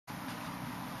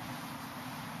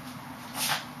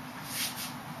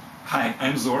Hi,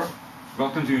 I'm Zor.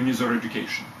 Welcome to Unizor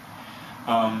Education.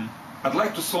 I'd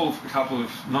like to solve a couple of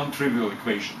non-trivial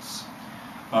equations.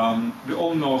 We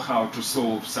all know how to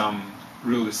solve some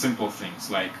really simple things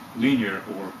like linear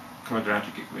or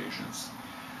quadratic equations.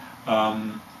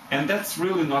 And that's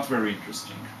really not very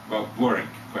interesting. Well, boring,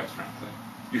 quite frankly.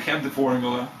 You have the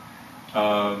formula.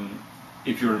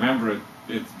 If you remember it,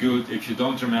 it's good. If you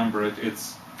don't remember it,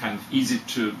 it's kind of easy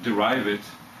to derive it.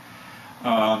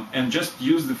 And just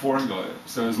use the formula.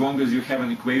 So as long as you have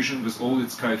an equation with all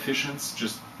its coefficients,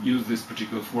 just use this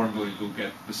particular formula, you'll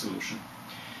get the solution.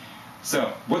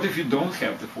 So what if you don't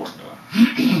have the formula?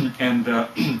 And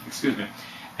excuse me.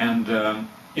 And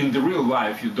in the real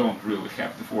life, you don't really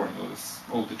have the formulas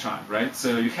all the time, right?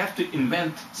 So you have to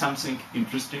invent something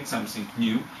interesting, something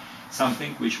new,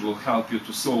 something which will help you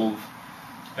to solve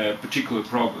a particular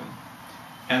problem.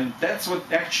 And that's what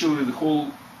actually the whole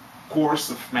course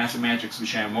of mathematics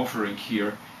which I am offering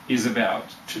here is about,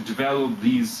 to develop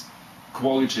these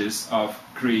qualities of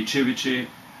creativity,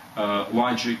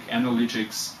 logic,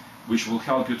 analytics, which will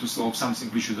help you to solve something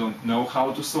which you don't know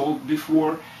how to solve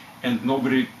before, and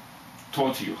nobody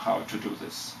taught you how to do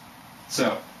this.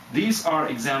 So these are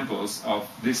examples of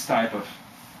this type of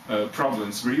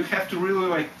problems where you have to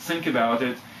really think about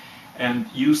it and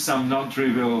use some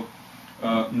non-trivial,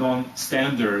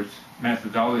 non-standard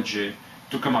methodology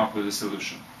to come up with a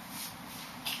solution.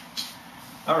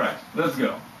 All right, let's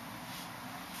go.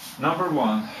 Number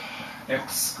one,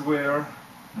 x squared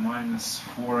minus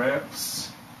 4x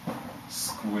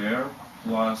squared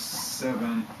plus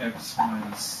 7x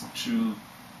minus 2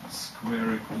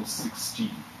 squared equals 16.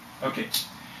 Okay,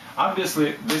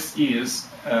 obviously this is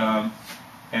an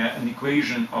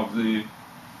equation of the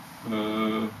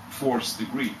fourth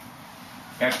degree.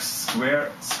 X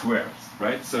squared squared,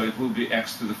 right? So it will be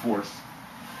x to the fourth.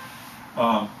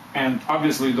 And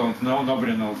obviously you don't know,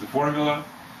 nobody knows the formula,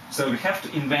 so we have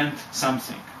to invent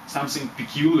something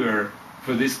peculiar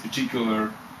for this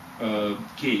particular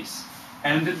case.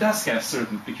 And it does have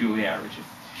certain peculiarity.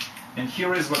 And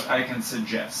here is what I can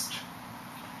suggest.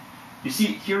 You see,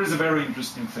 here is a very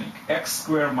interesting thing. X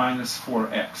squared minus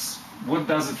 4x. What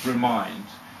does it remind?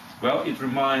 Well, it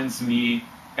reminds me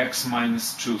x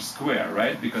minus 2 squared,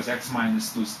 right? Because x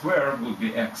minus 2 squared would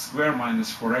be x squared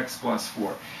minus 4x plus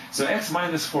 4. So x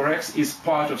minus 4x is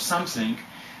part of something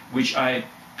which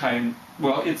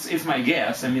well, it's my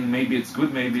guess. I mean, maybe it's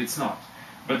good, maybe it's not.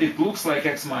 But it looks like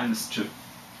x minus 2.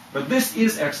 But this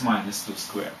is x minus 2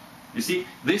 squared. You see,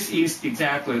 this is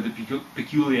exactly the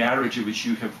peculiarity which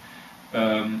you have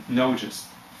noticed,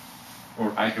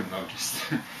 or I have noticed.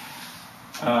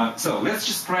 So let's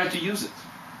just try to use it.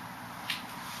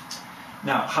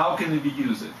 Now, how can we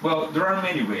use it? Well, there are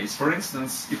many ways. For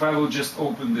instance, if I will just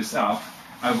open this up,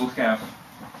 I will have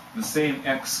the same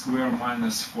x squared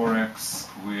minus 4x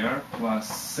squared plus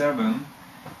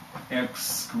 7x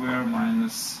squared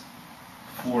minus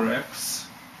 4x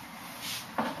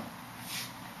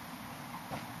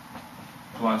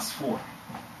plus 4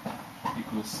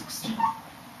 equals 16.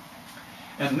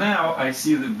 And now I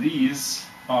see that these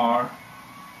are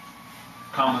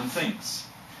common things.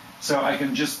 So I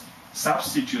can just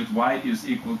substitute y is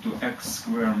equal to x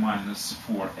squared minus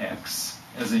 4x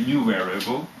as a new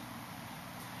variable.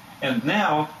 And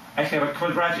now I have a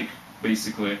quadratic,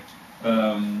 basically,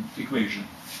 equation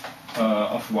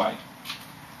of y.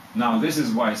 Now this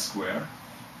is y squared.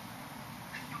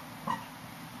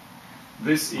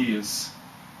 This is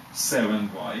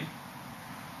 7y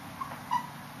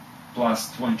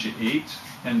plus 28,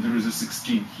 and there is a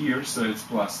 16 here, so it's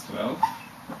plus 12.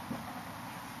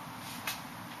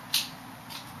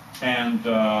 And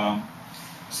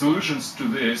solutions to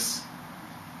this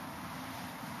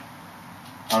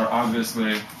are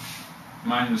obviously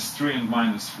minus 3 and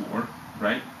minus 4,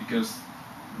 right? Because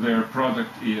their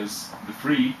product is the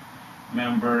free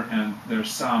member and their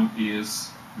sum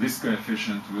is this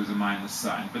coefficient with a minus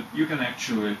sign. But you can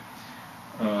actually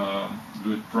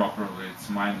do it properly. It's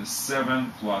minus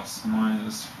 7 plus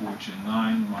minus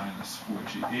 49 minus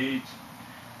 48.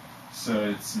 So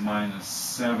it's minus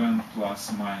 7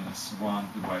 plus minus 1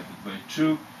 divided by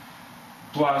 2.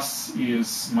 Plus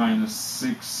is minus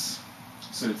 6.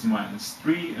 So it's minus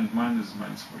 3 and minus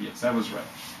 4. Yes, I was right.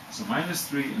 So minus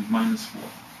 3 and minus 4.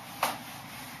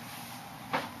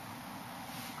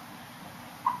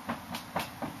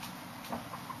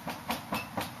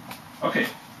 Okay,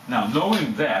 now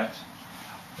knowing that,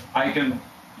 I can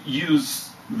use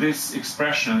this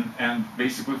expression and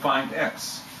basically find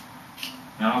x.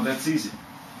 Now that's easy.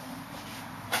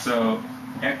 So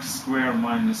x squared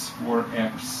minus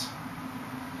 4x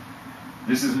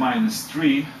This is minus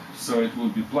 3, so it will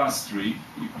be plus 3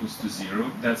 equals to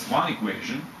 0. That's one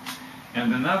equation.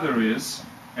 And another is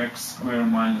x squared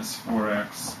minus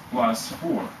 4x plus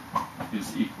 4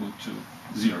 is equal to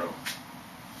 0.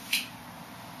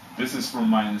 This is from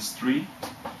minus 3,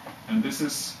 and this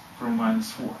is from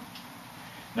minus 4.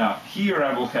 Now, here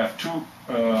I will have two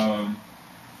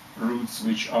roots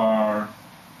which are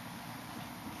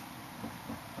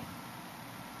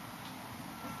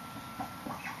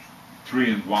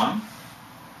three and 1.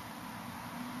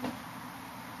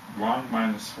 1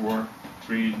 minus 4,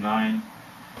 3, 9,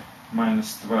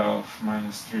 minus 12,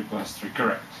 minus 3 plus 3,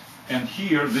 correct. And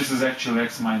here, this is actually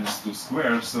x minus 2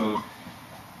 squared, so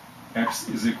x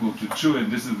is equal to 2,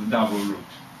 and this is the double root.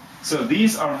 So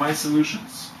these are my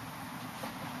solutions.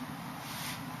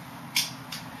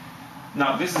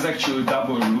 Now, this is actually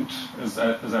double root, as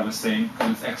I was saying,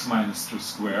 because it's x minus 2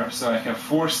 squared. So I have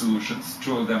 4 solutions,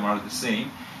 2 of them are the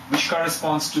same, which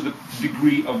corresponds to the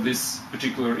degree of this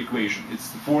particular equation. It's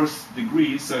the 4th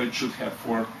degree, so it should have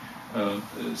 4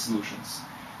 solutions.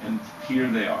 And here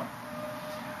they are.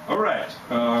 All right,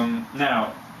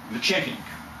 now, the checking.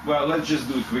 Well, let's just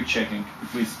do a quick checking,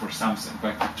 at least for something,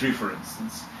 like 3, for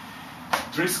instance.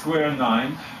 3 squared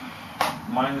 9,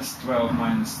 minus 12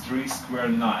 minus 3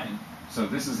 squared 9. So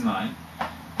this is 9.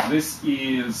 This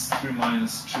is 3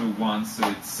 minus 2, 1, so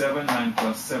it's 7, 9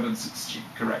 plus 7, 16,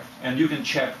 correct. And you can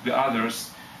check the others,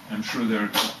 I'm sure they're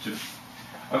good too.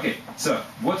 Okay, so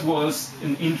what was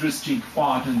an interesting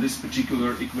part in this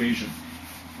particular equation?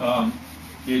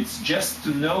 It's just to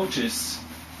notice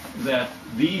that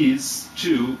these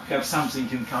two have something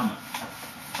in common.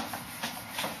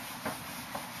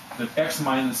 That x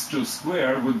minus 2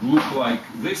 squared would look like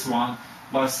this one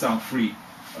plus some free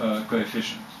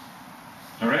coefficient.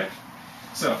 All right?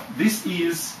 So this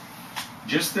is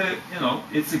just a,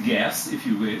 it's a guess, if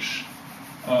you wish.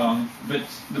 But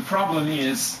the problem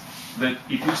is that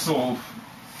if you solve,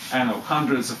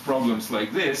 hundreds of problems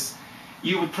like this,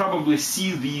 you would probably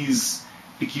see these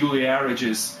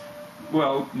peculiarities,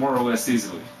 well, more or less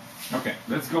easily. Okay,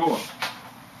 let's go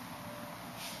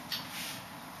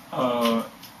on.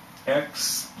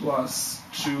 X plus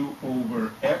 2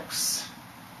 over x,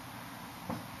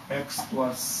 x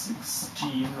plus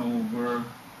 16 over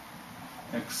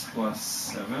x plus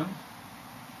 7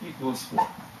 equals 4.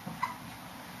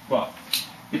 Well,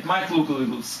 it might look a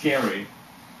little scary,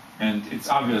 and it's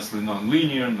obviously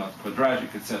non-linear, not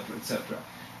quadratic, etc., etc.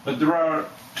 But there are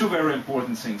two very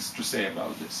important things to say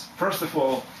about this. First of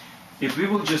all, if we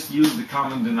will just use the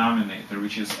common denominator,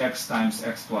 which is x times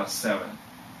x plus 7,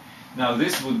 now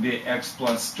this would be x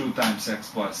plus 2 times x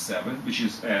plus 7, which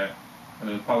is a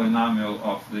polynomial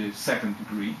of the second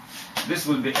degree. This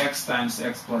would be x times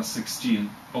x plus 16,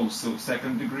 also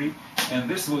second degree. And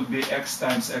this would be x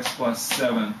times x plus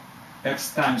 7,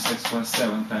 x times x plus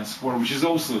 7 times 4, which is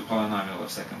also a polynomial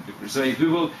of second degree. So if we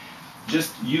will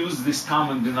just use this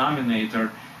common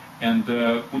denominator and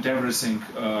put everything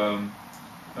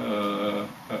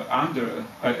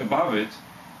above it,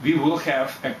 we will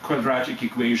have a quadratic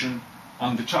equation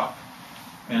on the top.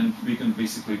 And we can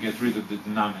basically get rid of the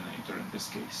denominator in this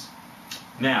case.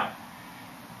 Now,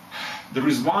 there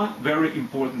is one very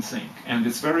important thing, and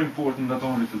it's very important not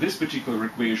only for this particular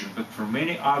equation, but for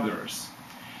many others.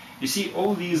 You see,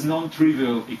 all these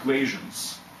non-trivial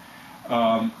equations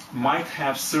might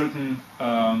have certain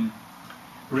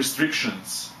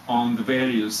restrictions on the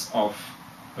values of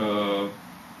the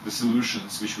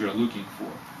solutions which we are looking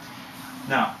for.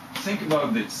 Now, think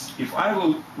about this. If I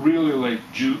will really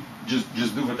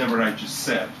just do whatever I just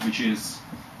said, which is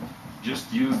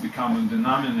just use the common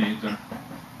denominator.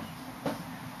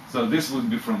 So this would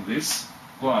be from this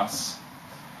plus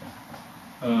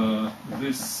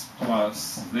this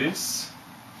plus this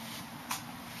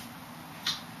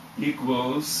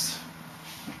equals,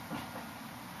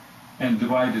 and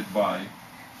divided by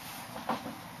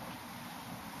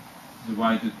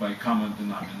common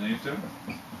denominator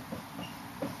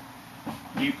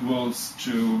equals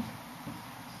to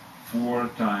 4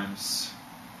 times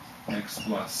x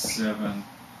plus 7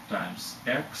 times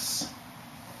x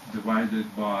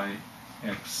divided by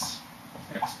x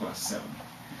plus 7.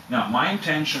 Now, my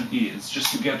intention is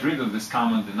just to get rid of this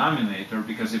common denominator,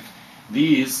 because if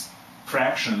these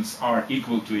fractions are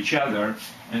equal to each other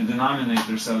and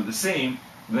denominators are the same,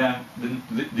 then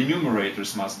the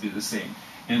numerators must be the same.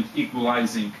 And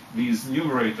equalizing these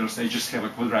numerators, they just have a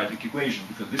quadratic equation,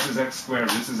 because this is x squared,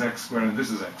 this is x squared, and this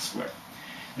is x squared.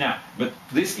 Now, but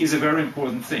this is a very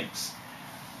important thing.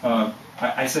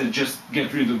 I said just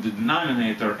get rid of the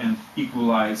denominator and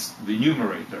equalize the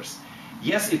numerators.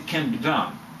 Yes, it can be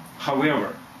done.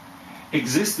 However,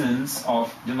 existence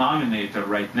of denominator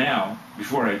right now,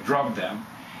 before I drop them,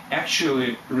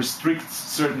 actually restricts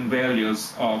certain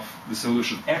values of the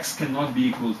solution. X cannot be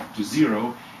equal to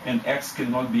 0, and x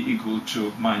cannot be equal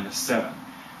to -7.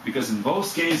 Because in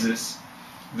both cases,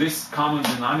 this common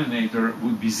denominator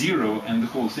would be 0, and the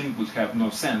whole thing would have no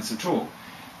sense at all.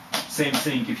 Same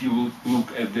thing if you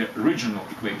look at the original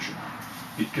equation.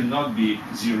 It cannot be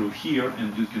 0 here,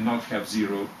 and you cannot have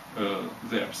 0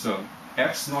 there. So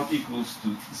x not equals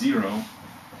to 0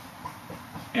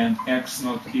 and x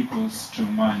not equals to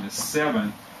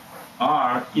 -7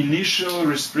 are initial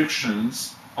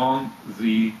restrictions on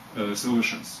the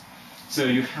solutions. So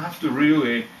you have to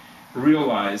really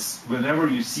realize whenever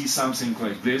you see something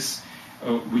like this,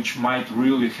 which might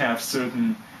really have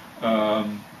certain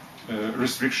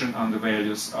restriction on the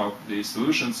values of the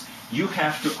solutions, you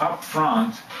have to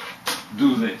upfront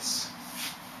do this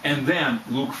and then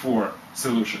look for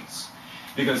solutions.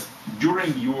 Because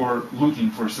during your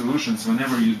looking for solutions,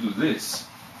 whenever you do this,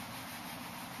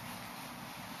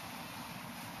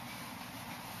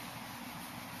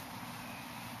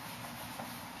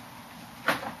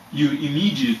 you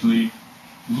immediately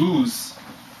lose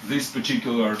this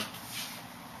particular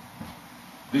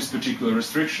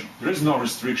restriction. There is no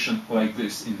restriction like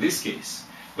this in this case,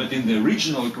 but in the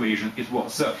original equation it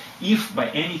was. So if by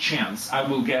any chance I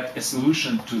will get a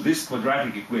solution to this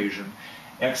quadratic equation,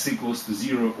 x equals to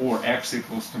 0 or x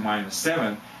equals to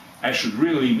 -7, I should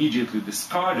really immediately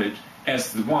discard it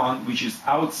as the one which is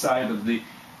outside of the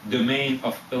domain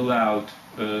of allowed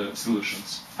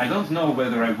solutions. I don't know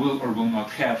whether I will or will not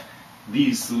have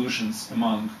these solutions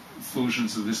among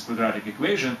solutions of this quadratic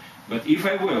equation, but if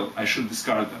I will, I should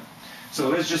discard them. So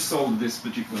let's just solve this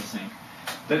particular thing.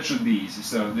 That should be easy.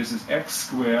 So this is x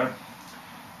squared,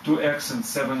 2x and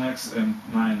 7x and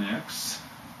 9x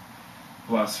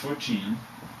plus 14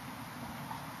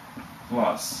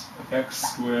 plus x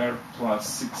squared plus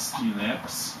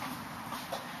 16x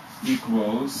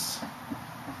equals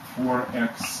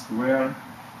 4x squared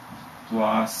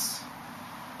plus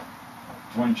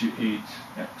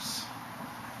 28x.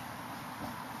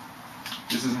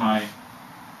 This is my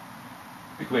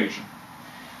equation.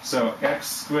 So x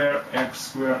squared, and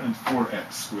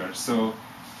 4x squared. So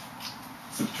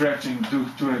subtracting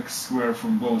 2x squared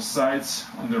from both sides,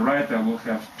 on the right I will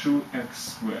have 2x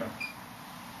squared.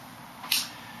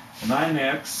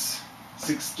 9x,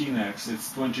 16x,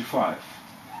 it's 25.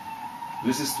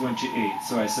 This is 28.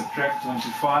 So I subtract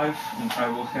 25, and I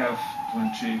will have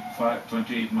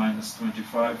 28 minus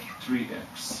 25,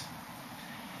 3x.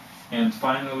 And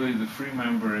finally, the free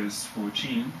member is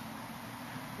 14,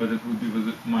 but it would be with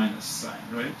a minus sign,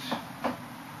 right?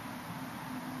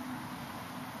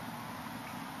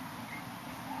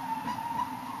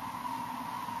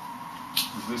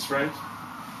 Is this right?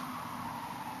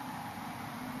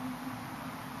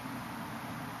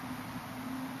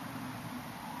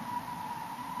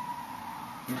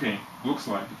 Okay, looks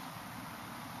like it,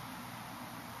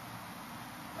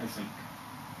 I think.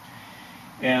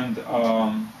 And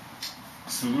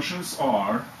solutions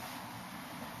are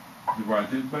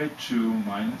divided by 2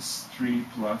 minus 3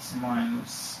 plus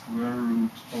minus square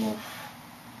root of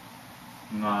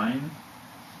 9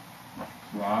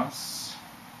 plus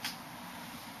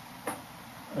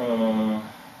 4,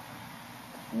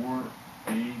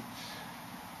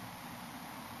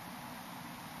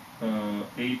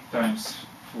 8 times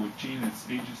 14, it's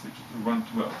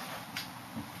 112,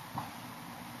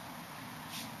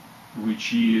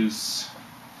 which is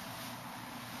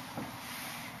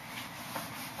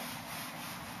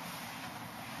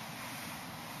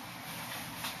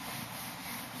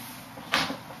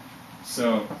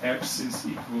so x is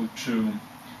equal to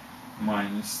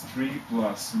minus 3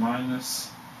 plus minus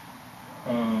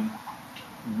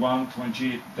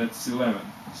 128, that's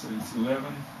 11. So it's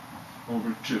 11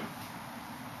 over 2.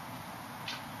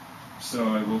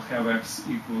 So I will have x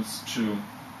equals to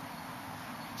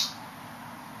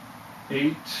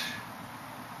 8.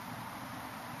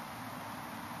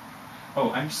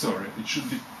 Oh, I'm sorry, it should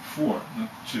be 4, not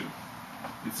 2.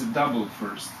 It's a double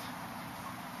first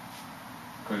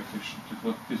coefficient.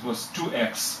 It was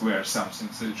 2x squared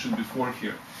something, so it should be 4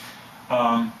 here.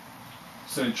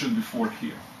 So it should be 4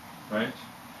 here, right?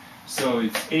 So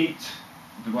it's 8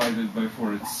 divided by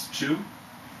 4, it's 2.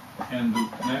 And the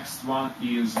next one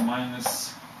is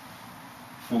minus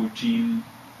 14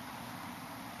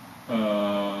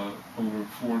 over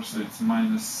 4, so it's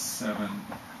minus 7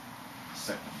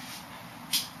 seconds.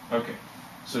 Okay,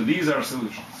 so these are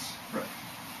solutions, right?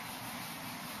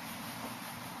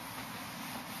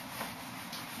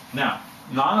 Now,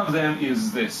 none of them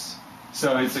is this,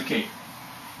 so it's okay,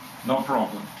 no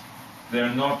problem.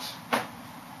 They're not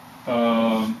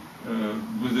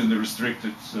within the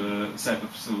restricted set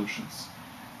of solutions.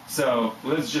 So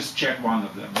let's just check one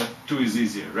of them. But 2 is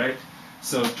easier, right?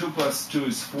 So 2 plus 2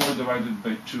 is 4, divided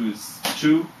by 2 is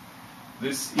 2.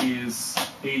 This is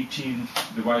 18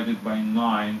 divided by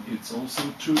 9. It's also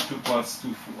 2. 2 plus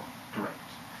 2, 4. Correct.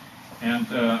 And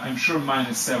I'm sure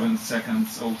minus 7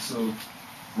 seconds also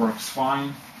works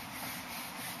fine.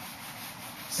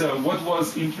 So what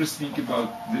was interesting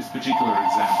about this particular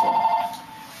example?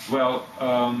 Well,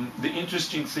 the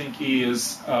interesting thing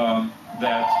is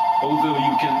that although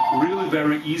you can really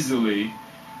very easily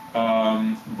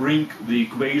bring the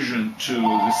equation to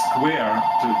the square,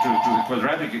 to the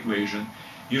quadratic equation,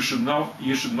 you should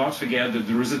not forget that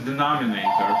there is a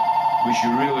denominator which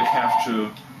you really have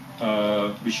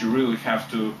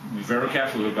to be very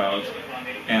careful about,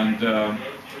 and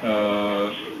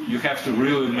you have to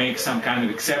really make some kind of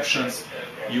exceptions.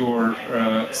 Your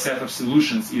set of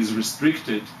solutions is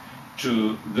restricted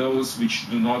to those which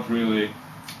do not really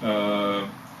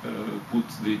put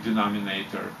the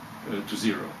denominator to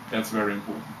 0. That's very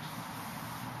important.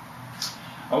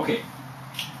 Okay,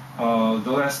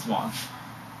 the last one.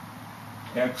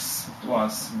 X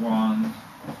plus 1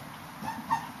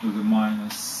 to the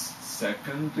minus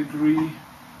 2nd degree.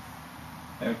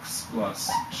 X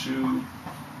plus 2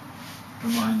 to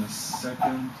minus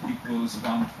 2nd equals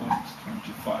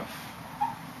 1.25.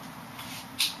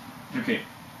 Okay.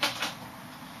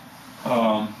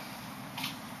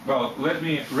 Well, let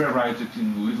me rewrite it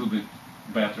in a little bit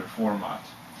better format.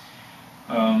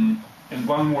 And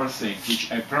one more thing,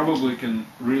 which I probably can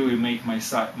really make my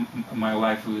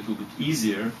life a little bit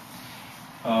easier.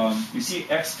 You see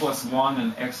x plus 1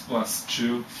 and x plus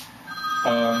 2.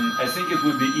 I think it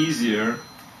would be easier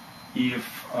if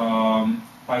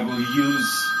I will use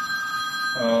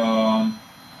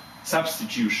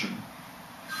substitution.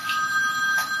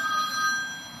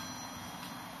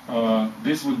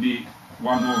 This would be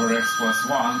 1 over x plus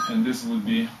 1, and this would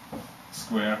be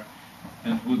square,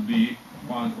 and would be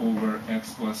 1 over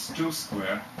x plus 2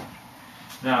 square.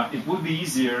 Now, it would be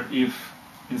easier if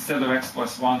instead of x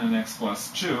plus 1 and x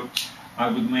plus 2, I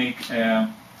would make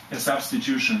a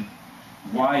substitution.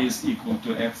 Y is equal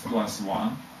to x plus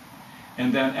 1,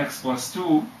 and then x plus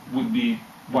 2 would be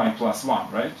y plus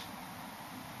 1, right?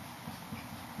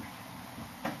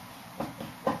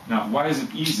 Now, why is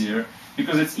it easier?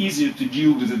 Because it's easier to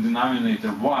deal with the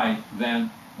denominator y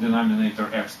than denominator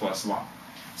x plus 1.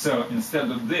 So instead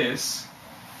of this,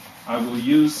 I will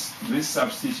use this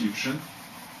substitution,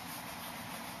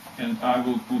 and I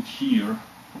will put here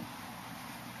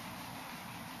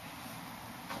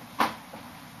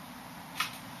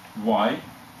y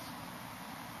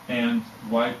and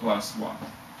y plus 1,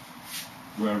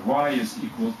 where y is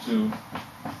equal to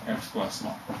x plus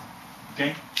 1.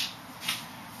 Okay?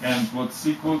 And what's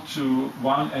equal to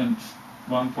 1 and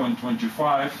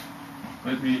 1.25,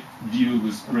 let me deal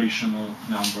with rational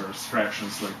numbers,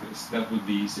 fractions like this. That would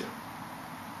be easier.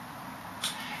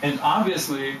 And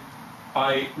obviously,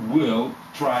 I will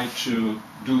try to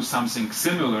do something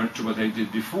similar to what I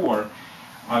did before.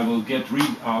 I will get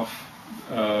rid of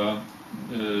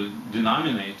the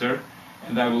denominator,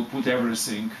 and I will put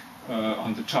everything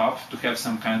on the top to have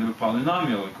some kind of a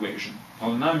polynomial equation.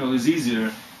 Polynomial is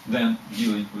easier than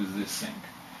dealing with this thing.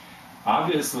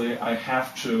 Obviously, I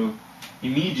have to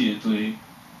immediately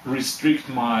restrict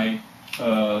my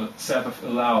set of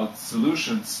allowed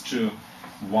solutions to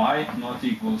y not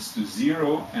equals to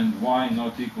 0 and y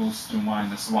not equals to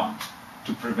minus 1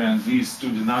 to prevent these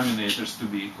two denominators to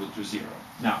be equal to 0.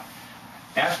 Now,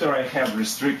 after I have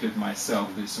restricted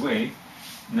myself this way,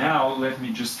 now let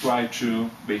me just try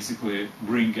to basically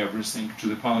bring everything to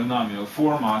the polynomial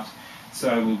format. So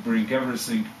I will bring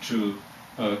everything to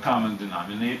a common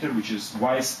denominator, which is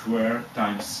y squared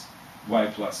times y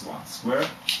plus 1 squared,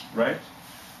 right?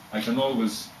 I can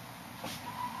always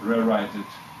rewrite it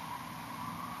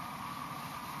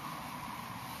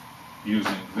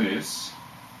using this,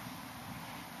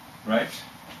 right?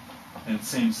 And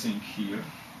same thing here.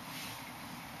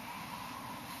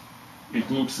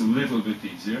 It looks a little bit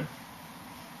easier,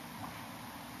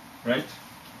 right?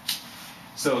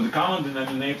 So the common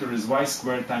denominator is y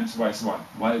squared times y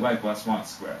plus 1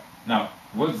 squared. Now,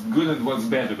 what's good and what's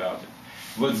bad about it?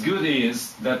 What's good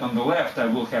is that on the left I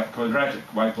will have quadratic,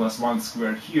 y plus 1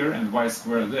 squared here and y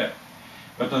squared there.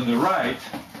 But on the right,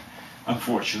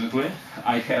 unfortunately,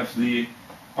 I have the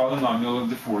polynomial of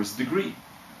the 4th degree,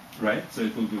 right? So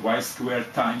it will be y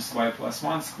squared times y plus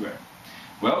 1 squared.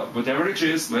 Well, whatever it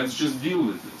is, let's just deal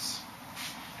with this.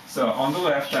 So on the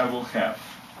left I will have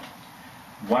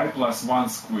y plus 1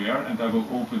 squared, and I will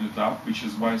open it up, which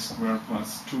is y squared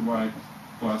plus 2y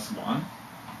plus 1.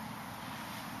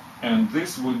 and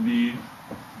this would be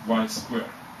y squared.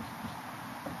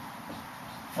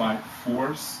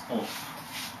 5/4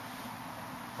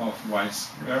 of y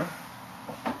squared.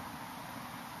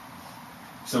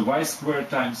 So y squared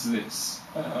times this,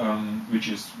 which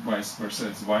is y squared, so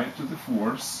it's y to the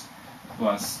 4th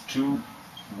plus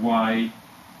 2y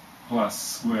plus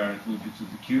square, it would be to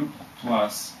the cube,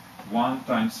 plus 1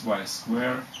 times y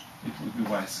squared, it would be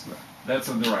y squared. That's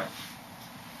on the right.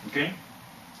 Okay?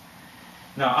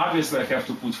 Now, obviously, I have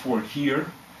to put 4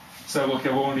 here, so I will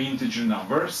have only integer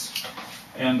numbers.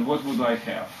 And what would I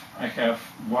have? I have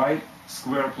y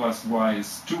squared plus y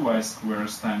is 2y squared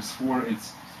times 4,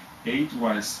 it's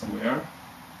 8y squared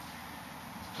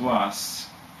plus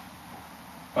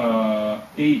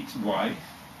 8y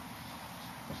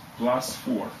plus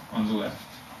 4 on the left.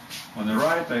 On the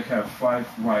right, I have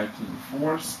 5y to the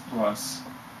 4th plus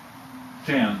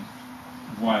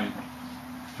 10y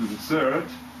to the 3rd,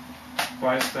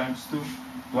 5 times 2,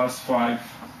 plus 5y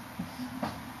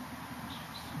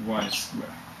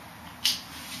squared.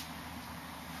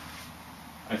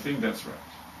 I think that's right.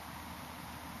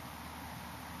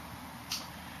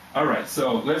 All right,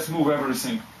 so let's move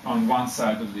everything on one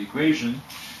side of the equation,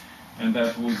 and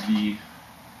that would be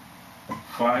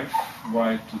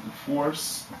 5y to the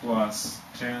 4th plus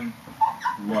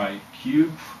 10y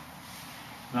cubed.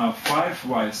 Now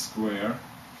 5y squared,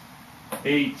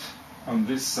 8 on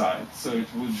this side, so it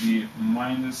would be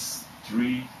minus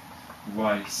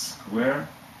 3y squared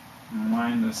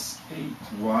minus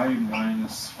 8y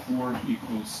minus 4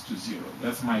 equals to 0.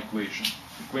 That's my equation.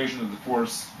 Equation of the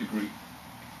 4th degree.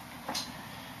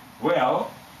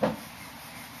 Well,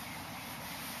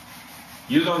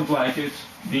 you don't like it,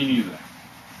 me neither.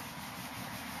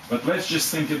 But let's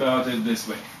just think about it this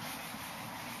way.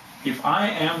 If I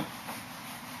am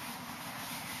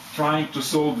trying to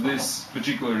solve this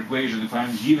particular equation, if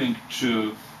I'm giving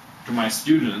to my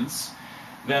students,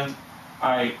 then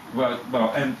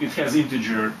and it has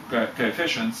integer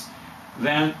coefficients,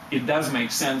 then it does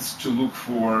make sense to look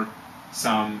for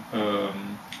some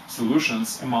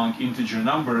solutions among integer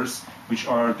numbers which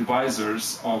are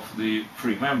divisors of the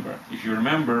free member. If you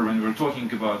remember, when we were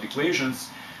talking about equations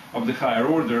of the higher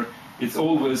order, it's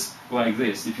always like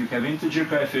this. If you have integer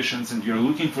coefficients and you're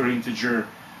looking for integer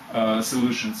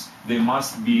solutions, they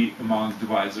must be among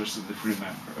divisors of the free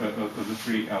member, of the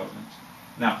free element.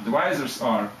 Now, divisors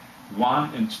are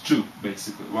 1 and 2,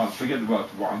 basically. Well, forget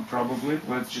about 1, probably.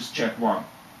 Let's just check 1.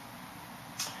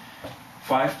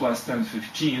 5 plus 10,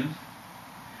 15,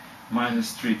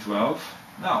 minus 3, 12.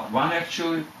 Now, 1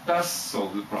 actually does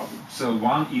solve the problem. So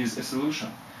 1 is a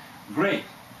solution. Great.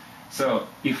 So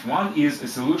if 1 is a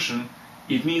solution,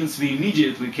 it means we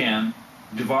immediately can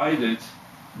divide it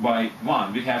by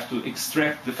 1. We have to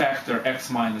extract the factor x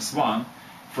minus 1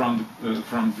 from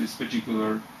this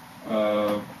particular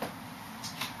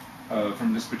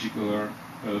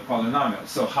polynomial.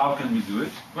 So how can we do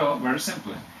it? Well, very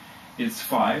simply. It's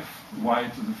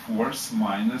 5y to the 4th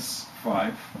minus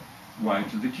 5y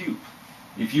to the cube.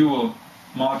 If you will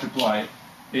multiply,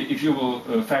 if you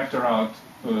will factor out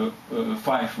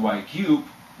 5y cubed,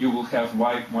 you will have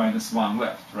y minus 1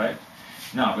 left, right?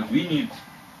 Now, but we need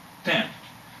 10.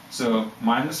 So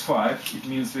minus 5, it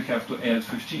means we have to add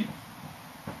 15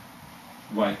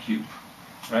 y cubed,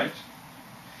 right?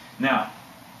 Now,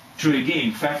 to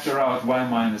again factor out y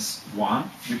minus 1,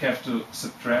 we have to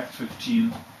subtract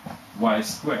 15 y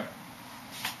squared.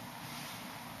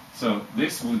 So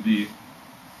this would be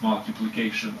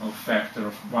multiplication of factor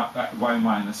of y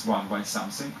minus 1 by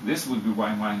something. This would be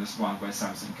y minus 1 by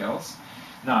something else.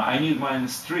 Now I need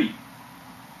minus 3.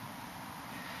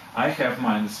 I have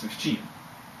minus 15.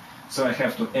 So I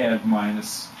have to add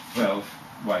minus 12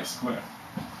 y squared.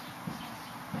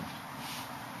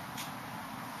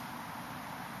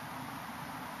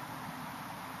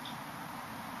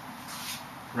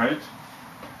 Right?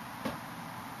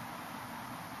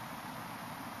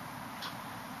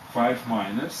 5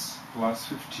 minus plus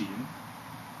 15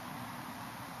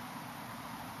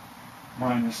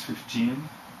 minus 15,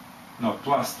 no,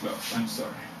 plus 12, I'm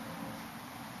sorry,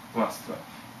 plus 12.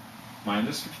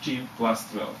 Minus 15 plus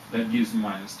 12, that gives me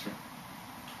minus 3.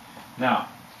 Now,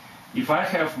 if I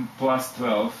have plus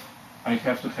 12, I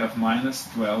have to have minus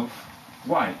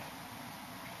 12y,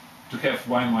 to have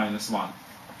y minus 1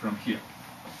 from here.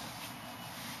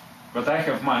 But I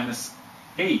have minus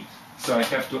 8, so I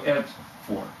have to add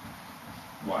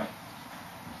 4y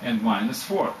and minus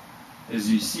 4. As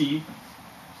you see,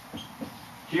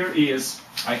 here is,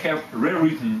 I have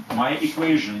rewritten my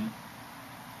equation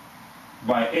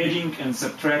by adding and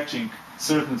subtracting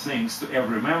certain things to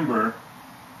every member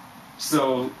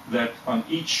so that in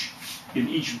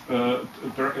each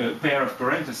pair of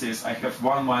parentheses I have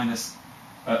y minus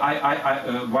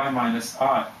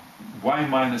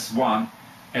one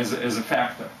as a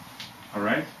factor. All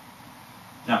right.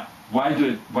 Now, why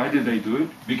did I do it?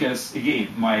 Because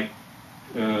again, my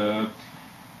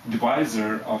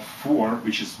divisor of 4,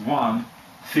 which is 1,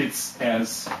 fits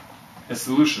as a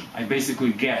solution. I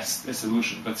basically guessed a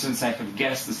solution, but since I have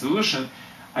guessed the solution,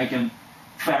 I can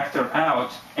factor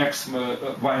out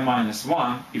y minus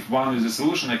 1. If 1 is a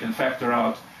solution, I can factor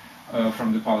out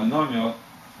from the polynomial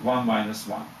 1 minus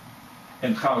 1.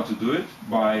 And how to do it?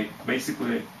 By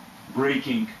basically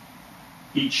breaking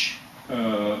each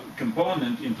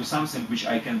component into something which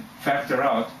I can factor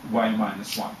out y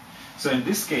minus 1. So in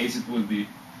this case, it would be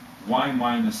y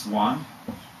minus 1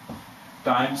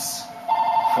 times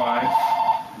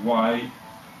 5y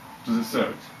to the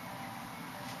third.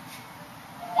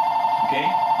 Okay?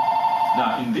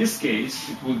 Now, in this case,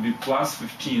 it would be plus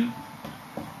 15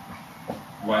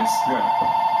 y squared.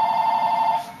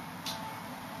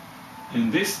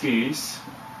 In this case,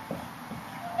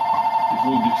 it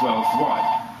will be 12y.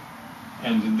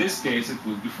 And in this case, it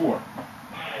would be 4.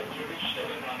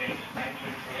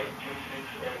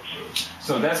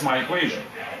 So that's my equation.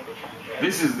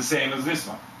 This is the same as this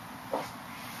one.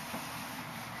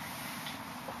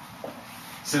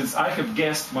 Since I have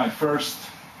guessed my first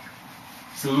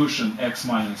solution x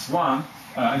minus 1,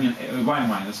 y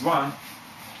minus 1,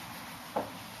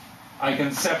 I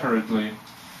can separately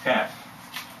have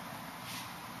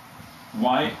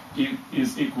y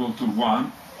is equal to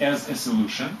 1 as a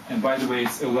solution, and by the way,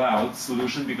 it's allowed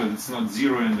solution because it's not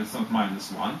 0 and it's not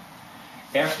minus 1,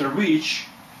 after which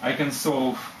I can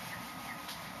solve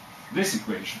this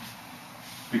equation.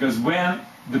 Because when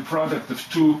the product of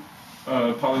two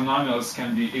polynomials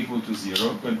can be equal to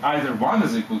 0, when either one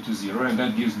is equal to 0, and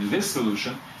that gives me this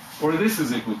solution, or this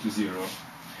is equal to 0.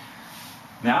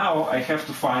 Now I have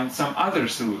to find some other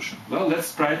solution. Well,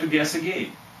 let's try to guess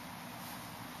again.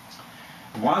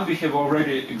 1 we have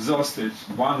already exhausted.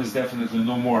 1 is definitely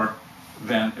no more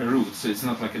than a root, so it's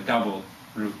not like a double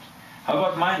root. How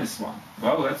about minus 1?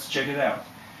 Well, let's check it out.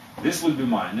 This would be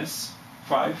minus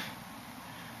 5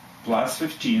 plus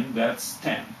 15, that's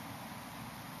 10.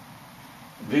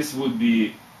 This would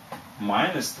be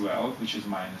minus 12, which is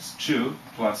minus 2,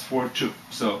 plus 4, 2.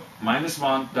 So minus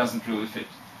 1 doesn't really fit.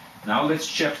 Now let's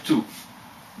check 2.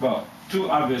 Well, 2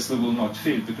 obviously will not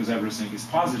fit because everything is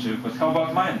positive, but how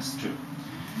about minus 2?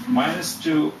 Minus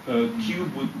 2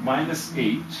 cubed would minus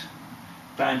 8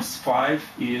 times 5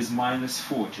 is minus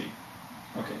 40.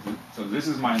 Okay, so this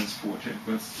is minus 40.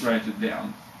 Let's write it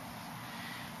down.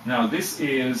 Now this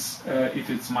is, if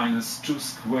it's minus 2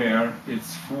 squared,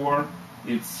 it's 4.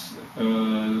 It's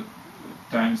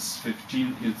times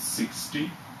 15, it's 60.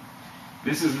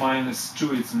 This is minus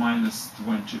 2, it's minus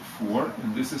 24.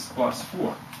 And this is plus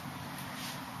 4.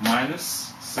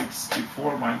 Minus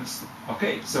 64 minus...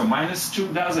 Okay, so minus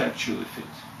 2 does actually fit.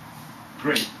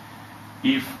 Great.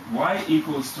 If y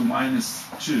equals to minus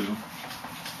 2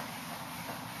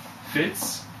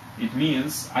 fits, it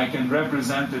means I can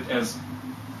represent it as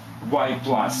y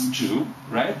plus 2,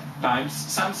 right, times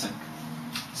something.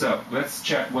 So let's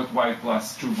check what y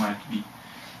plus 2 might be.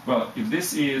 Well, if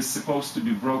this is supposed to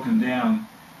be broken down,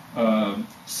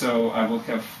 so I will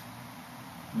have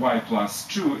y plus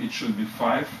 2, it should be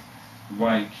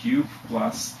 5y cubed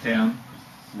plus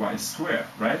 10y squared,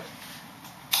 right?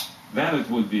 Then it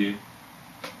would be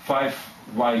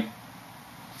 5y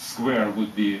squared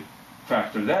would be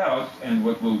factored out, and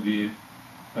what will be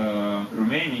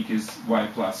remaining is y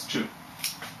plus 2.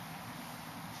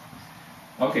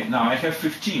 Okay, now I have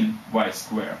 15y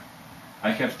squared. I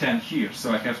have 10 here,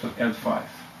 so I have to add 5.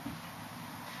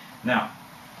 Now,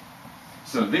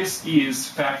 so this is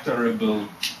factorable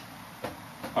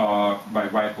by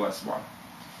y plus 1.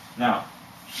 Now,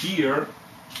 here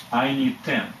I need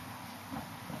 10y.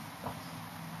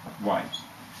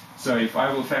 So if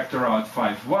I will factor out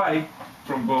 5y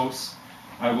from both,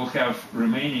 I will have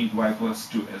remaining y plus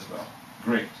 2 as well.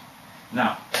 Great.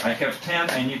 Now, I have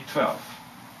 10, I need 12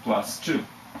 plus 2,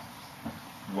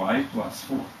 y plus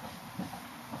 4.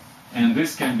 And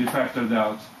this can be factored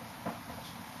out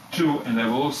 2, and I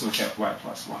will also have y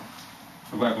plus 1.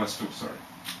 Y plus 2, sorry.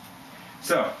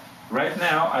 So, right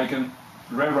now I can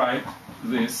rewrite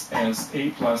this as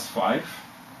a plus 5.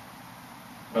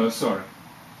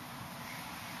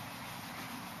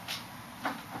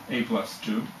 A plus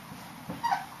 2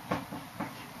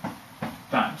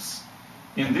 times.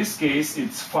 In this case,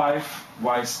 it's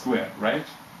 5y squared, right?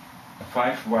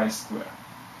 5y squared.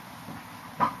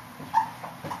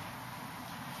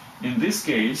 In this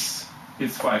case,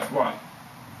 it's 5y.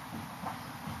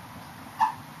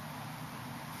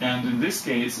 and in this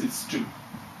case it's 2.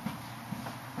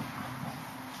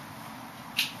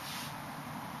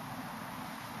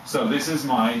 So this is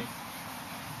my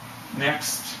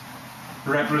next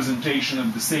representation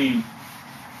of the same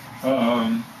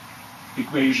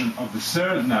equation of the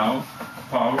third now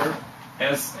power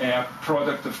as a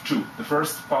product of 2, the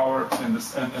first power and the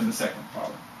second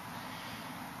power.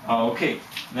 Okay,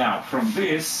 now from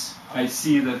this I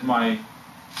see that my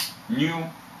new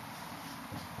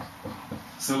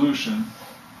solution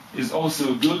is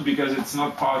also good because it's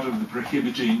not part of the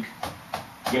prohibiting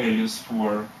values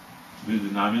for the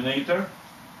denominator.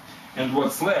 And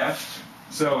what's left,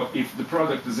 so if the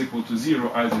product is equal to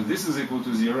 0, either this is equal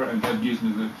to 0 and that gives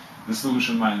me the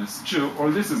solution minus 2,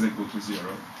 or this is equal to 0.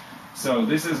 So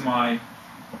this is my,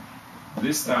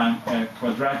 this time, a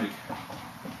quadratic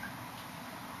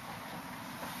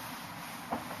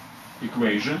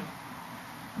equation,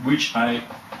 which I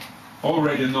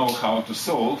already know how to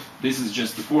solve. This is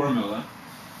just the formula,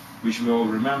 which we all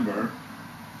remember.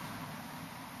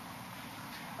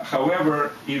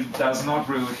 However, it does not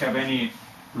really have any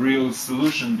real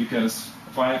solution because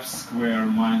 5 squared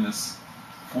minus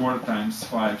 4 times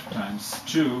 5 times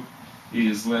 2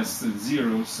 is less than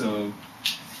 0, so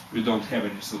we don't have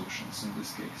any solutions in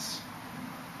this case.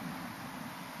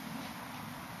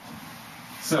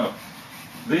 So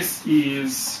this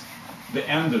is the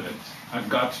end of it. I've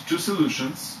got 2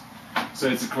 solutions. So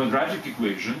it's a quadratic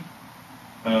equation.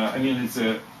 It's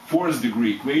a fourth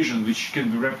degree equation which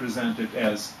can be represented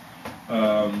as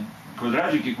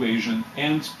quadratic equation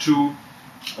and two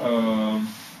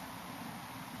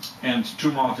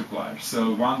multipliers.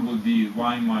 So one would be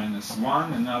y minus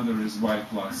 1, another is y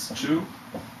plus 2,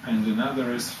 and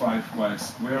another is 5y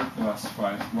squared plus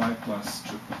 5y plus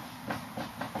 2.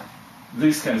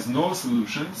 This has no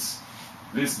solutions.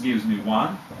 This gives me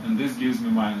 1, and this gives me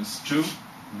minus 2.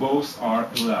 Both are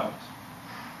allowed.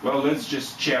 Well, let's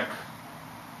just check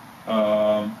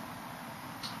the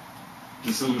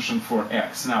solution for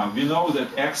x. Now, we know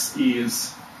that x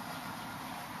is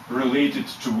related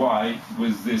to y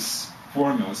with this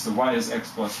formula. So y is x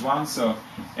plus 1, so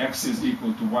x is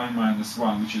equal to y minus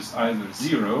 1, which is either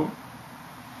 0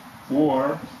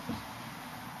 or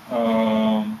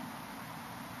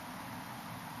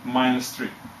minus 3.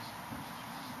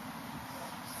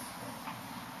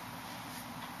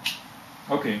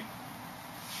 Okay.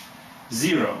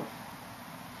 0.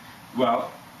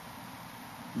 Well,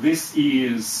 this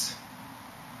is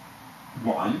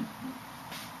 1,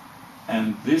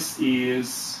 and this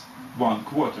is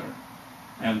 1/4,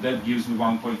 and that gives me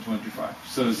 1.25.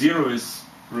 So 0 is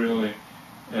really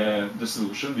the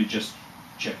solution. We just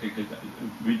checked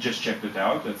it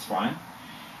out. That's fine.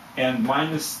 And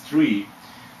minus 3.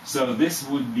 So this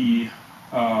would be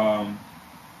 1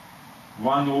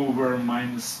 over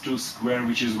minus 2 squared,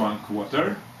 which is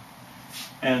 1/4.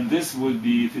 And this would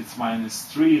be, if it's minus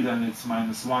 3, then it's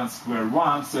minus 1 squared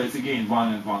 1, so it's again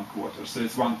 1 and 1/4, so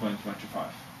it's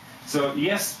 1.25. So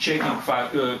yes, checking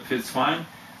fits fine.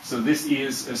 So this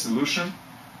is a solution,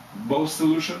 both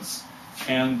solutions,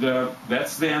 and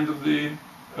that's the end of the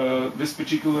this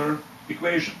particular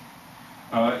equation.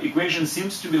 Equation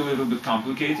seems to be a little bit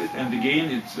complicated, and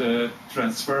again it's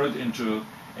transferred into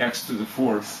x to the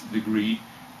 4th degree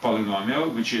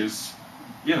polynomial, which is,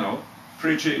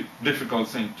 pretty difficult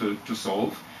thing to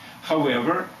solve.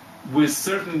 However, with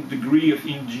certain degree of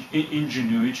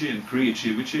ingenuity and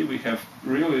creativity, we have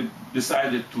really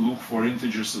decided to look for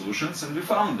integer solutions, and we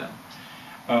found them.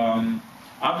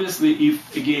 Obviously,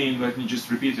 if, again, let me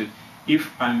just repeat it, if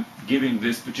I'm giving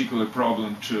this particular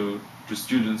problem to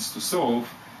students to solve,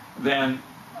 then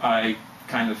I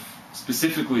kind of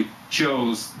specifically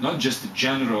chose not just a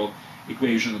general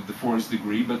equation of the 4th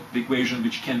degree, but the equation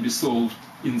which can be solved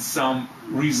in some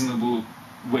reasonable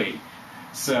way.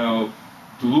 So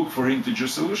to look for integer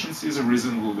solutions is a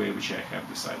reasonable way which I have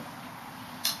decided.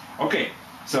 Okay,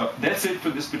 so that's it for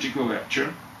this particular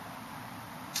lecture.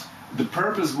 The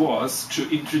purpose was to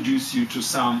introduce you to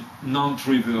some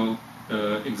non-trivial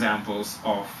examples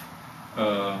of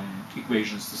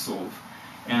equations to solve.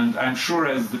 And I'm sure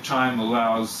as the time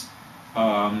allows,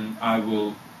 I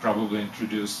will probably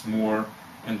introduce more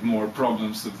and more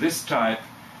problems of this type.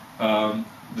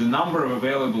 The number of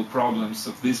available problems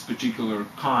of this particular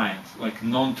kind, like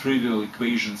non-trivial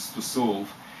equations to solve,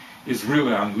 is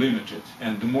really unlimited.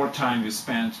 And the more time we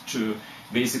spend to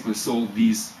basically solve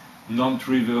these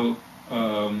non-trivial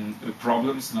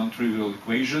problems, non-trivial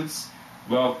equations,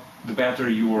 well, the better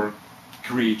your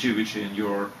creativity and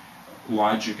your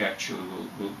logic actually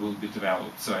will be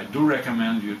developed. So I do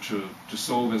recommend you to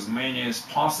solve as many as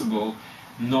possible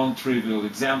non-trivial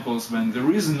examples, when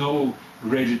there is no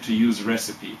ready-to-use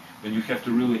recipe, when you have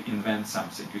to really invent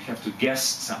something, you have to guess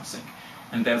something,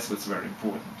 and that's what's very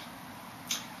important.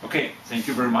 Okay, thank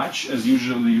you very much. As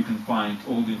usual, you can find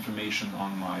all the information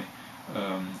on my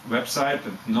website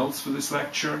and notes for this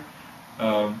lecture.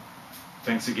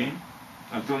 Thanks again.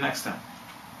 Until next time.